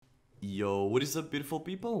Yo, what is up beautiful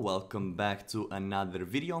people? Welcome back to another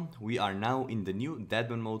video. We are now in the new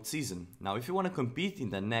Deadmanmode season. Now if you want to compete in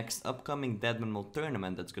the next upcoming Deadmanmode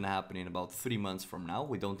tournament that's gonna happen in about 3 months from now,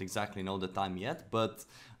 we don't exactly know the time yet, but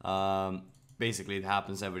basically it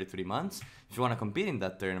happens every 3 months. If you want to compete in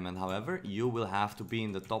that tournament, however, you will have to be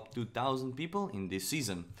in the top 2,000 people in this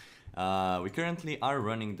season. We currently are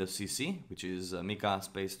running the CC, which is Micka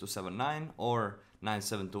space 279 or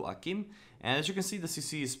 972 Akim, and as you can see the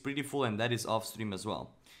CC is pretty full, and that is off stream as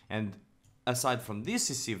well. And aside from this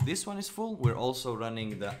CC, if this one is full, we're also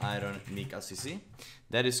running the Iron Micka CC.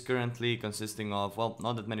 That is currently consisting of, well,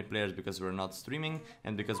 not that many players because we're not streaming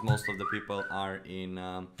and because most of the people are in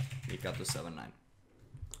Micka 279.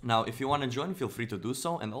 Now if you want to join, feel free to do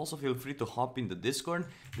so, and also feel free to hop in the Discord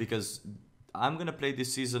because I'm gonna play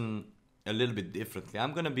this season a little bit differently.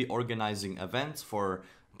 I'm gonna be organizing events for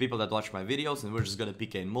people that watch my videos, and we're just gonna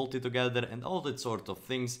PK in multi together and all that sort of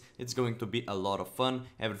things. It's going to be a lot of fun.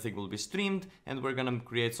 Everything will be streamed and we're gonna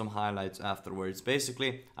create some highlights afterwards.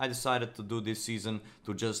 Basically, I decided to do this season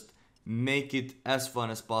to just make it as fun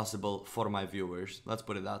as possible for my viewers. Let's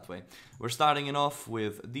put it that way. We're starting it off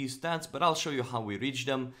with these stats, but I'll show you how we reach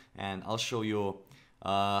them, and I'll show you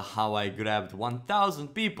how I grabbed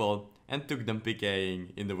 1,000 people and took them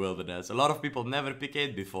PKing in the wilderness. A lot of people never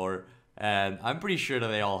PK'd before, and I'm pretty sure that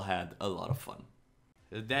they all had a lot of fun.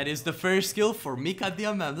 That is the first skill for Micka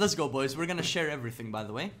Deadmanmode. Let's go, boys. We're gonna share everything, by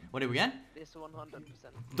the way. What do we get? This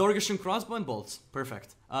 100%. Dorgushan crossbow and bolts.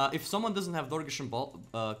 Perfect. If someone doesn't have Dorgushan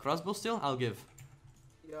crossbow still, I'll give.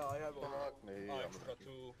 Yeah, I have one.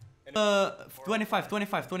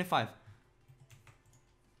 25.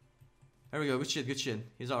 There we go. Good shit, good shit.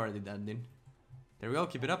 He's already dead, dude. There we go,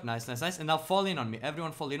 keep it up, nice. And now fall in on me,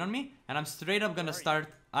 everyone fall in on me. And I'm straight up gonna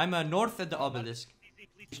start, I'm north at the obelisk.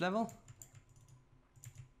 Which level?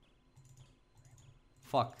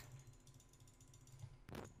 Fuck.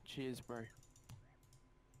 Cheers, bro.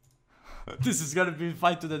 This is gonna be a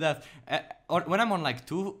fight to the death. Or when I'm on like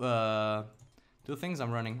two things,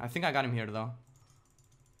 I'm running. I think I got him here though.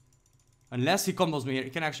 Unless he combos me here,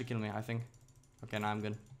 he can actually kill me, I think. Okay, now I'm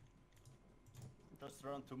good. Just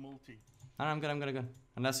run to multi. No, I'm good.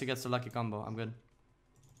 Unless he gets a lucky combo, I'm good.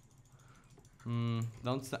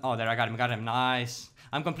 Oh, there, I got him, nice.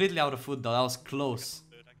 I'm completely out of food though, that was close.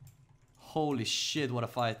 Holy shit, what a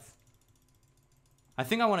fight. I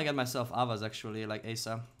think I want to get myself Avas actually, like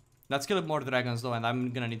ASAP. Let's kill more dragons though, and I'm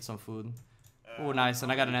gonna need some food. Oh, nice,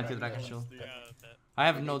 and I got an anti-dragon shield. I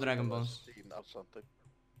have no dragon bones.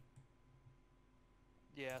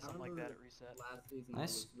 Yeah, something like that at reset. Last season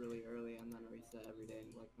Nice. was really early and then reset every day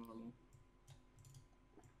like normal.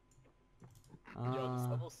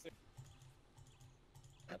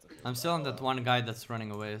 I'm still on that one guy that's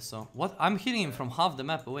running away, so... What? I'm hitting him from half the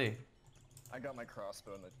map away. I got my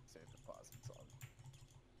crossbow and the safe deposits on.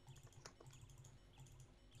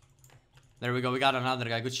 There we go, we got another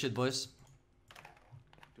guy. Good shit, boys.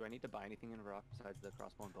 Do I need to buy anything in rock besides the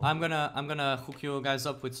crossbow and bow? I'm gonna hook you guys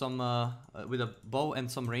up with some with a bow and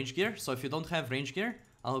some range gear. So if you don't have range gear,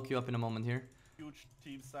 I'll hook you up in a moment here. Huge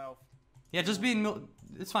team south. Yeah, just be in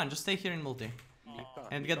it's fine. Just stay here in multi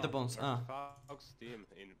and get the bones.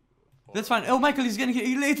 That's fine. Oh, Michael is getting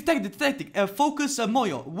here. Tactic. Focus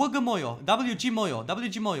Moyo. Waga Moyo. WG Moyo.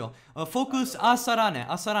 Focus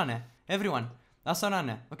Asarane. Everyone.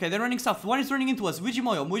 Asarane. Okay, they're running south. One is running into us. Wiji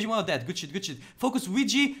Moyo dead. Good shit. Focus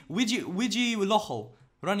Wiji Loho.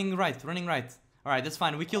 Running right. Alright, that's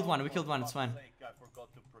fine. We killed one. It's fine.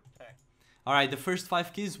 Alright, the first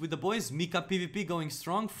 5 kills with the boys. Micka PvP going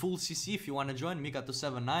strong. Full CC if you want to join. Micka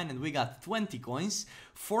 279. And we got 20 coins.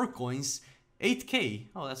 4 coins. 8k.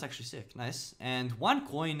 Oh, that's actually sick. Nice. And 1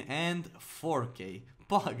 coin and 4k.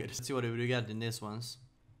 Buggers. Let's see what we get in these ones.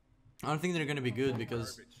 I don't think they're gonna be good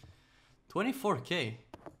because 24k. Okay,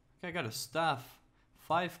 I got a staff.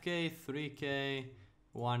 5k, 3k,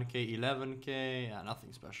 1k, 11k. Yeah,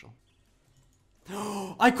 nothing special.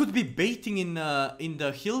 I could be baiting in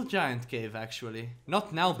the hill giant cave actually.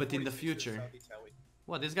 Not now, but in the future.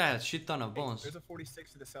 What? This guy has shit ton of bones. There's a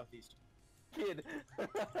 46 to the southeast. Kid.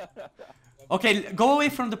 Okay, go away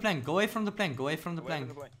from the plank.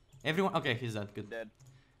 Everyone. Okay, he's dead. Good. Dead.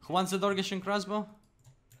 Who wants the Dorgushan crossbow?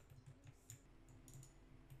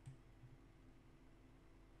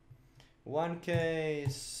 $1k,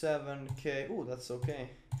 7k. Ooh, that's okay.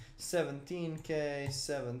 17k,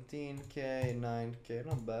 9k.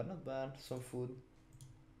 Not bad. Some food.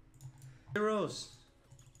 Heroes.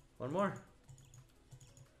 One more.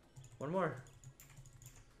 One more.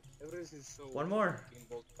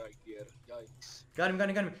 Got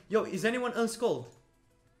him. Yo, is anyone unskulled?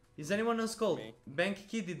 Bank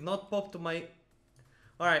key did not pop to my...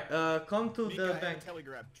 Alright, come to Micka, the I have bank. a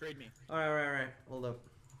telegrab. Trade me. Alright. Hold up.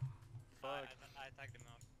 I attacked him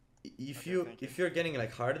out. If you're getting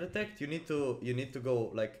like hard attacked, you need to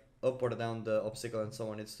go like up or down the obstacle, and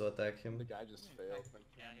someone needs to attack him. The guy just failed.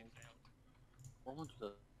 Yeah, he failed. Almost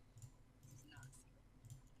the.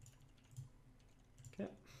 Okay.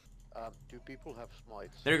 Do people have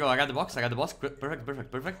smites? There you go. I got the box.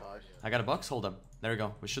 Perfect. Nice. I got a box. Hold up. There we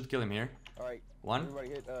go. We should kill him here. Alright, One. everybody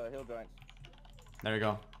hit hill giant. There we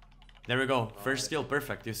go. There we go. First kill.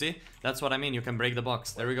 Perfect. You see? That's what I mean. You can break the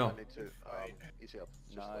box. There we go. I need to easy up.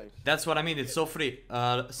 Just Nice. That's what I mean. It's so free.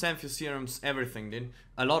 Sanfew serums, everything, dude.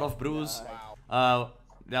 A lot of bruise. Wow.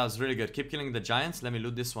 That was really good. Keep killing the giants. Let me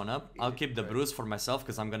loot this one up. I'll keep the Right. bruise for myself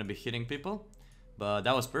because I'm gonna be hitting people. But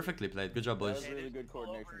that was perfectly played. Good job, That boys. was really good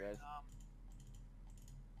coordination, guys.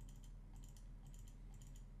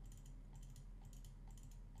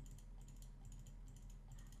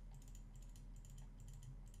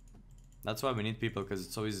 That's why we need people, because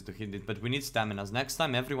it's so easy to hit it. But we need staminas. Next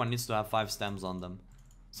time, everyone needs to have 5 stems on them,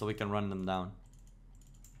 so we can run them down.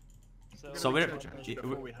 So we're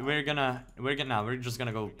just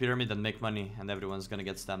gonna go pyramid and make money, and everyone's gonna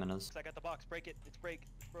get staminas. I got the box. Break it. It's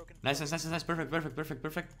broken. Nice.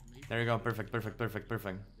 Perfect. There you go. Perfect.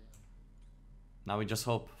 Now we just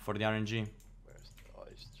hope for the RNG. where's the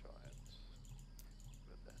ice giant?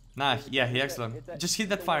 Nah, yeah, he Hit excellent. that- Just hit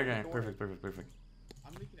that fire giant. Perfect.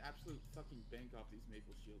 I'm making absolute fucking bank off these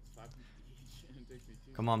maple shields. 550 each, and it takes me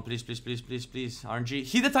 2. Come on, please. RNG.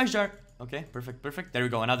 Hit the ice jar. Okay, perfect. There we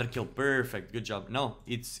go. Another kill. Perfect. Good job. No,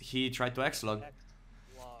 he tried to X-log.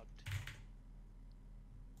 Logged.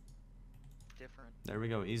 Different. There we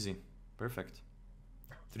go. Easy. Perfect.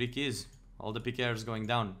 3 keys. All the PKRs going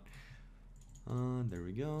down. There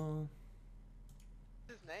we go.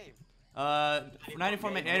 What's his name?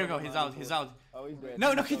 94 minutes. There we go. He's out. Oh, he's dead.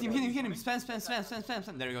 No, hit him.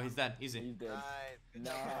 Spam. There you go. He's dead. Easy. He's dead.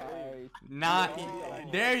 Nice.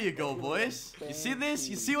 Nice. There you go, boys. You see this?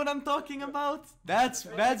 You see what I'm talking about? That's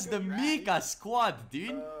the Micka squad,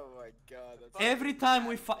 dude. Oh my god. That's Every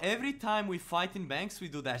time we fight in banks, we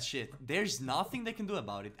do that shit. There's nothing they can do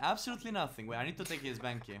about it. Absolutely nothing. Wait, I need to take his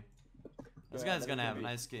bank key. This guy's gonna have a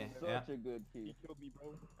nice key. Yeah. such a good key. Killed me,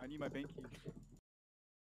 bro. I need my bank key.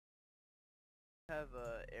 Have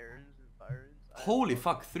errands and fires. Holy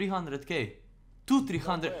fuck, 300k.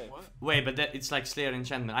 300. way. Wait, but it's like Slayer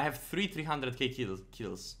enchantment. I have 300k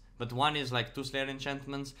kills. But one is like 2 Slayer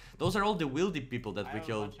enchantments. Those are all the wildy people that we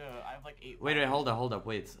killed. I have like 8. Wait, hold up,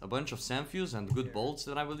 wait. A bunch of Sanfews and good bolts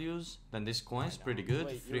that I will use. Then this coin's pretty good.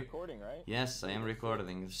 Wait, you're recording, right? Yes, I am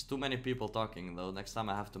recording. There's too many people talking though. Next time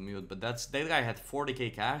I have to mute. But that guy had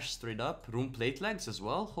 40k cash straight up. Room plate legs as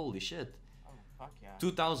well. Holy shit. Oh fuck yeah.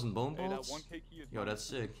 2,000 bone Hey, that bolts. 1k key is Yo, mine. that's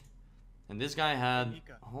sick. And this guy had.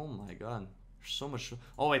 Micka. Oh my god. There's so much.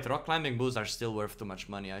 Oh wait, rock climbing boots are still worth too much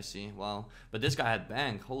money. I see. Wow. But this guy had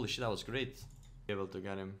bank. Holy shit, that was great. Able to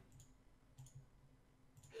get him.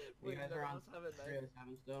 You guys are on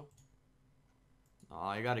 307 still? Oh,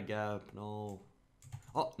 I got a gap. No.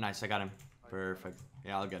 Oh, nice. I got him. Perfect.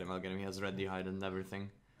 Yeah, I'll get him. He has red hide and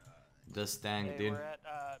everything. This tank, Hey, dude. we're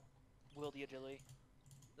at Wildy Agility.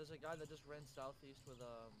 There's a guy that just ran southeast with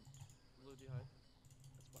blue hide.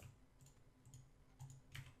 That's fine.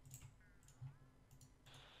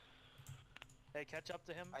 Hey, catch up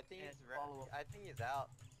to him. I think and he's follow him. I think he's out.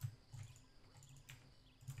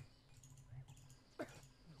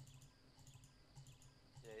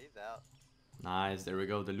 Yeah, he's out. Nice. There we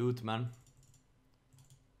go. The loot, man.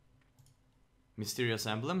 Mysterious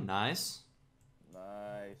emblem. Nice.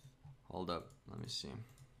 Nice. Hold up. Let me see.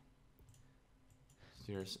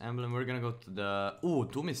 Mysterious emblem. We're gonna go to the... Ooh,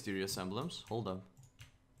 2 mysterious emblems. Hold up.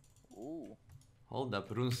 Ooh. Hold up.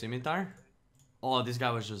 Rune scimitar. Oh, this guy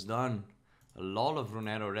was just done. A lot of rune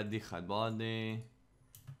arrow, red hide body.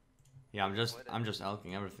 Yeah, I'm just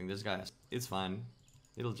elking everything. This guy, it's fine.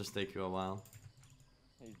 It'll just take you a while.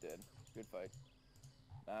 He's dead. Good fight.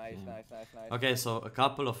 Nice, Yeah. nice. Okay, so a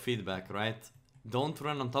couple of feedback, right? Don't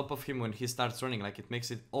run on top of him when he starts running, like it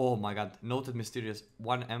makes it... Oh my god, noted mysterious.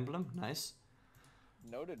 1 emblem, nice.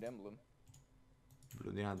 Noted emblem.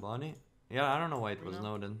 Bloody hide body. Yeah, I don't know why it was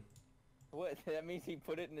noted. What? That means he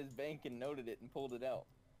put it in his bank and noted it and pulled it out.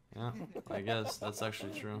 Yeah, I guess that's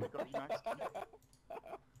actually true.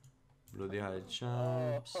 Bloody hide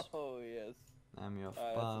champs. Oh, yes. Army of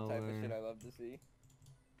That's the type of shit power. I love to see.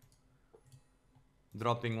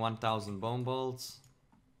 Dropping 1,000 bone bolts.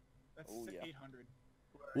 That's Oh, yeah. 800.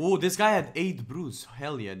 Ooh, this guy had 8 brews.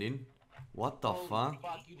 Hell yeah, dude. What the fuck?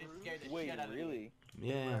 You just scared the Wait, shit out of me. really?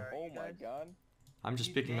 Yeah. Oh my god. I'm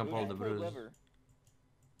just picking up all the Pull brews. lever.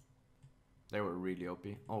 They were really OP.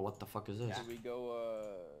 Oh, what the fuck is this? Should we go,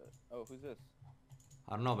 oh, who's this?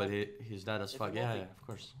 I don't know, but he's dead as It's fuck. a Yeah, multi. yeah, of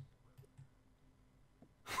course.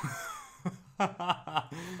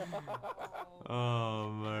 Oh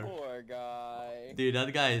man. Poor guy. Dude,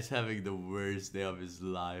 that guy is having the worst day of his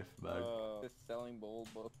life, man. Just selling bone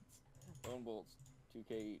bolts. Bone bolts,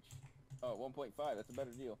 2k each. Oh, 1.5, that's a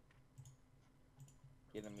better deal.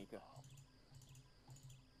 Get him, Micka.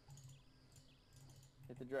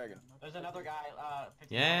 Hit the dragon. There's another guy,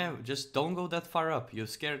 50 Yeah, just don't go that far up. You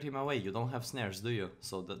scared him away. You don't have snares, do you?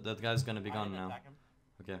 So that guy's gonna be I gone didn't now. attack him.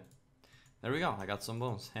 Okay. There we go. I got some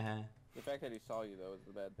bones. The fact that he saw you, though, is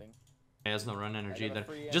the bad thing. He has no run energy got a there.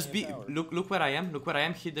 free Just be alien power. look where I am. Look where I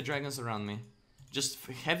am. Hit the dragons around me. Just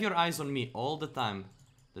have your eyes on me all the time.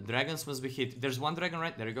 The dragons must be hit. There's one dragon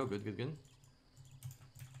right there. You go. Good, good, good.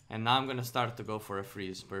 And now I'm gonna start to go for a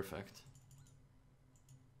freeze. Perfect.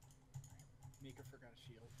 Micka forgot a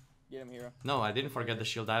shield. Get him, hero. No, I didn't forget the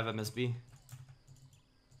shield. I have MSB.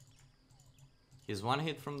 He's one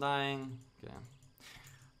hit from dying. Okay.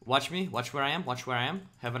 Watch me. Watch where I am. Watch where I am.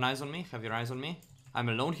 Have an eyes on me. Have your eyes on me. I'm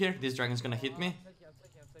alone here. This dragon's gonna hit me. I'm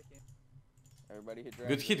taking. Everybody hit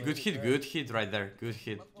dragon. Good hit. Good hit. Good hit right there. Good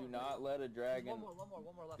hit. Do not let a dragon One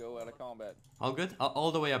more left. go out of combat. All good.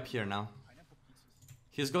 All the way up here now. Pineapple pieces.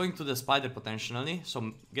 He's going to the spider potentially,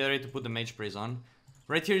 so get ready to put the mage praise on.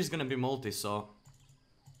 Right here is gonna be multi, so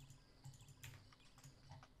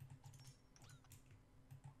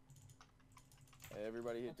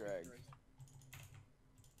Everybody hit drag.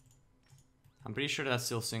 I'm pretty sure that's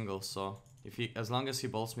still single. So if he, as long as he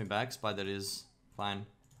bolts me back, spider is fine.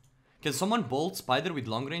 Can someone bolt spider with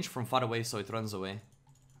long range from far away so it runs away?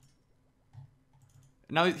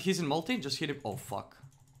 Now he's in multi. Just hit him. Oh fuck.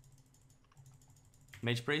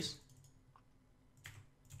 Mage praise.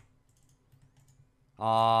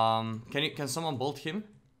 Can someone bolt him?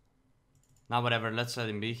 Nah, whatever. Let's let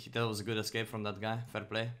him be. That was a good escape from that guy. Fair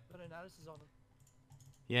play. Venenatis is on him.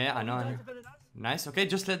 Yeah, I know. I know. Nice. Okay,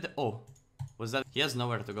 just let the. Oh, was that? He has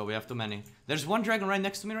nowhere to go. We have too many. There's one dragon right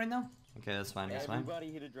next to me right now. Okay, that's fine. That's fine.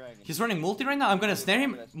 Everybody hit a dragon. He's running multi right now. I'm gonna snare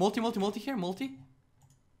him. Multi here. Multi.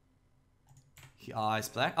 He's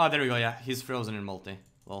black. Oh, there we go. Yeah, he's frozen in multi.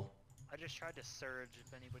 Lol. I just tried to surge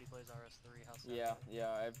if anybody plays RS3. How sad.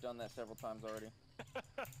 Yeah, I've done that several times already.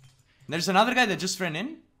 There's another guy that just ran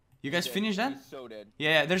in. You guys Dead. finished that? He's so dead.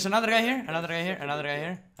 Yeah. There's another guy here. Another guy here. Another guy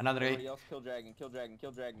here. Another Everybody guy. else kill dragon, kill dragon,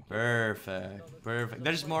 kill dragon. Perfect. Perfect.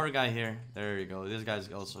 There's more guy here. There you go. This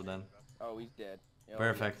guy's also dead. Oh, he's dead. Oh,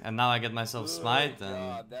 Perfect. And now I get myself smite, Good and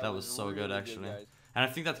God, that was so good really actually. guys. And I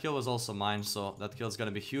think that kill was also mine, so that kill's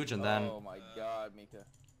gonna be huge. And then Oh my God, Micka.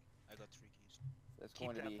 I got 3 keys. That's Keep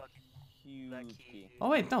going to that be fucking- that huge key. key.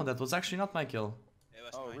 oh wait, no, that was actually not my kill. It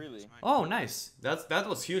was Oh, mine, really? It was mine. Oh, nice. that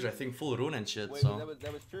was huge. I think full rune and shit. Wait, So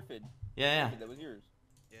that was Triffid. yeah. That was yours.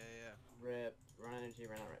 Yeah. Rip. Run energy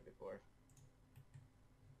ran out right before.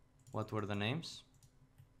 What were the names?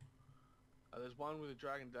 There's one with a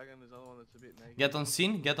dragon, there's another one that's a bit naked. Get on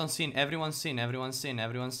scene. Get on scene. Everyone's seen. Everyone's seen.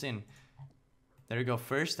 Everyone's seen. There you go.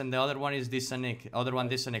 First, and the other one is this and Nick. Other one,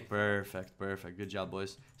 this and Nick. Perfect. Perfect. Good job,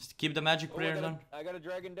 boys. Just keep the magic Oh, prayers on. I got a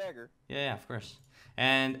dragon dagger. Yeah, of course.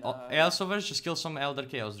 And Elsovers, just kill some Elder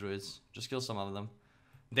Chaos Druids. Just kill some of them.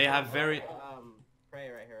 They have very... Pray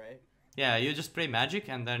right here, right? Yeah, you just pray magic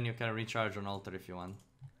and then you can recharge on altar if you want.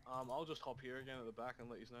 I'll just hop here again at the back and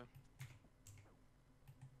let you know.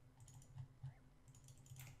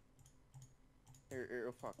 Here,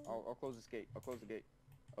 oh fuck. I'll close this gate. I'll close the gate.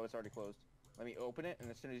 Oh, it's already closed. Let me open it,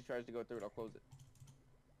 and as soon as he tries to go through it, I'll close it.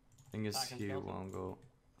 Thing is, Back and he skeleton. won't go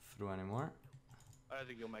through anymore. I don't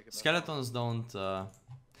think you'll make it. that Skeletons don't... the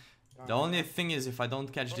only thing is, if I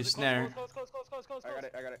don't catch this snare...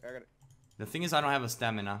 I got it. The thing is, I don't have a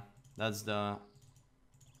stamina. That's the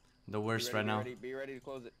worst right now. Be ready to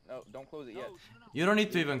close it. No, don't close it yet. You don't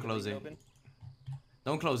need to even close it. Open.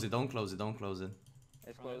 Don't close it, don't close it, don't close it.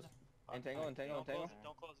 It's closed. Entangle. Don't close it,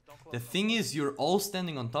 don't close it, don't close The it. thing is, you're all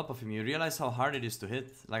standing on top of him. You realize how hard it is to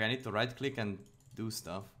hit. Like, I need to right click and do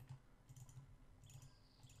stuff.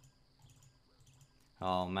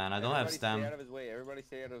 Oh man, I don't have Everybody stam. Stay out of his way. Everybody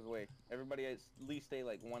stay out of his way. Everybody at least stay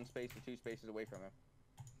like 1 space to 2 spaces away from him.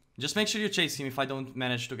 Just make sure you chase him if I don't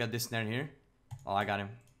manage to get this snare here. Oh, I got him.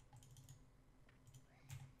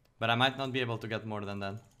 But I might not be able to get more than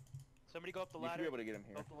that. Somebody go up the You should ladder. be able to get him Go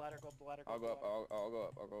here. up the ladder, go up the ladder, I'll go up up. the ladder. I'll go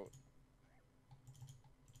up. I'll go up.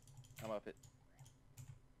 I'm up it.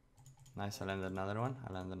 Nice, I landed another one.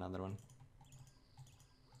 I landed another one.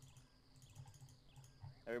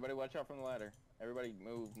 Everybody watch out from the ladder. Everybody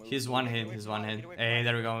move. He's one hit, he's one hit. Hey,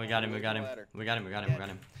 there we go, we got him, we got him. We got him, we got him, we got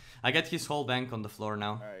him. I get his whole bank on the floor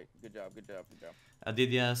now. Alright, good job, good job, good job.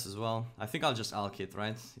 Adidas as well. I think I'll just alk it,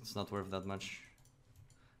 right? It's not worth that much.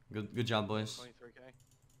 Good job, boys. 23k.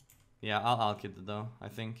 Yeah, I'll alk it though, I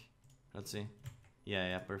think. Let's see.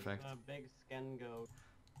 Yeah, perfect. Big skin goat.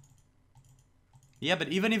 Yeah, but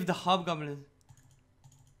even if the hobgoblin...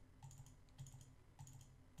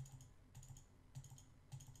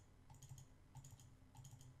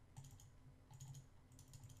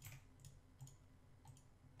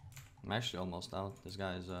 I'm actually almost out. This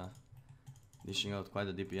guy is dishing out quite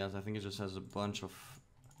a DPS. I think he just has a bunch of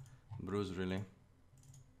brews, really.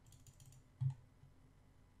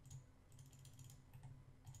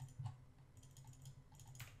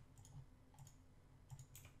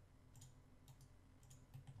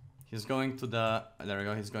 He's going to the... There we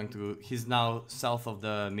go, he's going to... He's now south of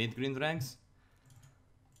the mid-green ranks.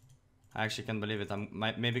 I actually can't believe it. I'm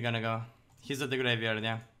maybe gonna go... He's at the graveyard,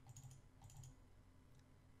 yeah.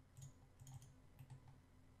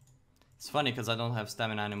 It's funny because I don't have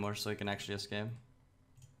stamina anymore, so I can actually escape.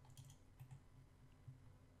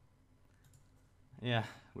 Yeah,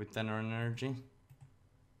 with 10 energy.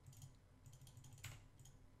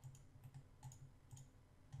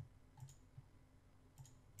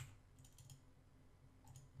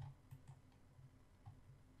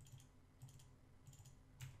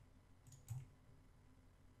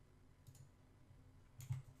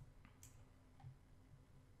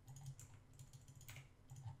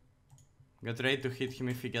 Get ready to hit him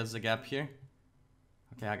if he gets the gap here.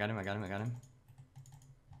 Okay, I got him, I got him, I got him.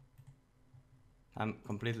 I'm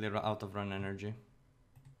completely out of run energy.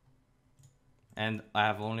 And I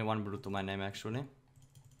have only one brew to my name, actually.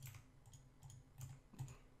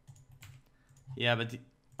 Yeah, but...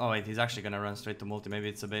 Oh wait, he's actually gonna run straight to multi. Maybe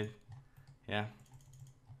it's a bait. Yeah.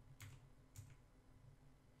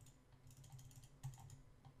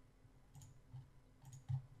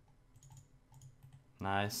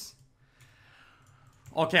 Nice.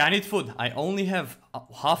 Okay, I need food. I only have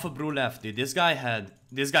half a brew left, dude. This guy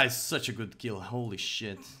is such a good kill. Holy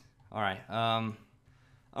shit. Alright,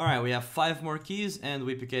 alright, we have 5 more keys and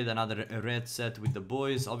we PK'd another red set with the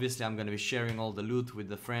boys. Obviously, I'm gonna be sharing all the loot with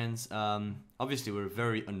the friends. Obviously, we're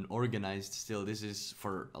very unorganized still. This is,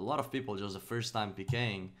 for a lot of people, just the first time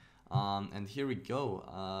PKing. And here we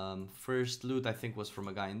go. First loot, I think, was from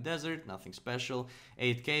a guy in desert. Nothing special.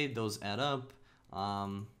 8k, those add up.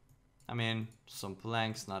 I mean, some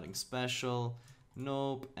planks, nothing special.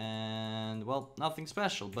 Nope, and well, nothing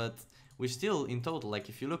special, but we still, in total, like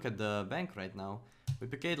if you look at the bank right now, we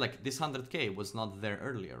PK'd like this 100k was not there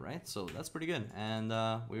earlier, right? So that's pretty good, and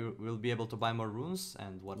we'll be able to buy more runes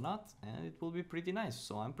and whatnot, and it will be pretty nice,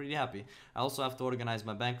 so I'm pretty happy. I also have to organize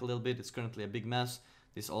my bank a little bit. It's currently a big mess.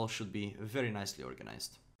 This all should be very nicely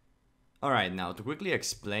organized. Alright, now to quickly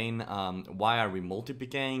explain why are we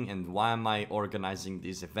multi-PKing and why am I organizing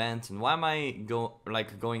these events and why am I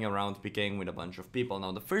going around PKing with a bunch of people.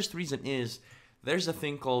 Now the first reason is there's a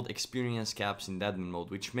thing called experience caps in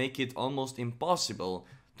Deadmanmode which make it almost impossible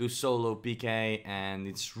to solo PK and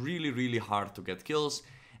it's really hard to get kills.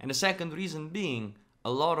 And the second reason being,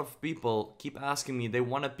 a lot of people keep asking me, they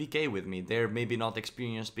want to PK with me. They're maybe not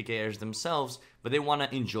experienced PKers themselves, but they want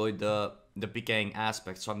to enjoy the PKing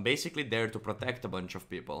aspect. So I'm basically there to protect a bunch of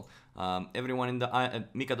people. Everyone in the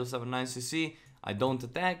Micka 279cc, I don't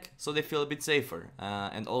attack, so they feel a bit safer.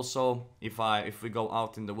 And also, if we go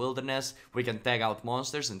out in the wilderness, we can tag out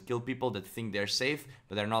monsters and kill people that think they're safe,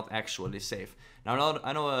 but they're not actually safe. Now,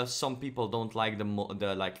 I know some people don't like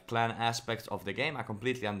the like clan aspect of the game. I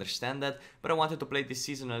completely understand that, but I wanted to play this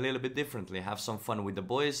season a little bit differently. Have some fun with the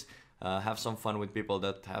boys. Have some fun with people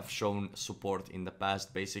that have shown support in the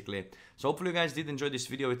past, basically. So hopefully you guys did enjoy this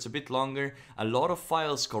video. It's a bit longer. A lot of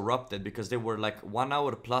files corrupted because they were like 1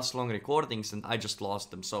 hour plus long recordings and I just lost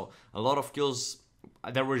them. So a lot of kills,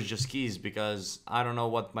 there were just keys because I don't know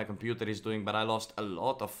what my computer is doing, but I lost a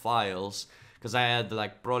lot of files because I had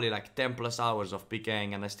like probably like 10 plus hours of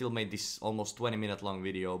PKing and I still made this almost 20-minute long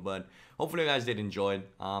video. But hopefully you guys did enjoy it.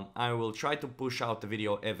 I will try to push out the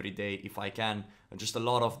video every day if I can. Just a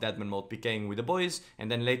lot of Deadmanmode PKing with the boys,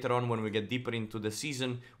 and then later on when we get deeper into the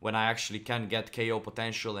season, when I actually can get KO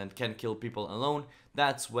potential and can kill people alone,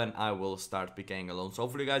 that's when I will start PKing alone. So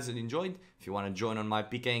hopefully you guys enjoyed. If you want to join on my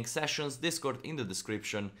PKing sessions, Discord in the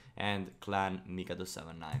description, and clan Micka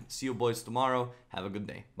 279. See you boys tomorrow. Have a good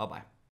day. Bye bye.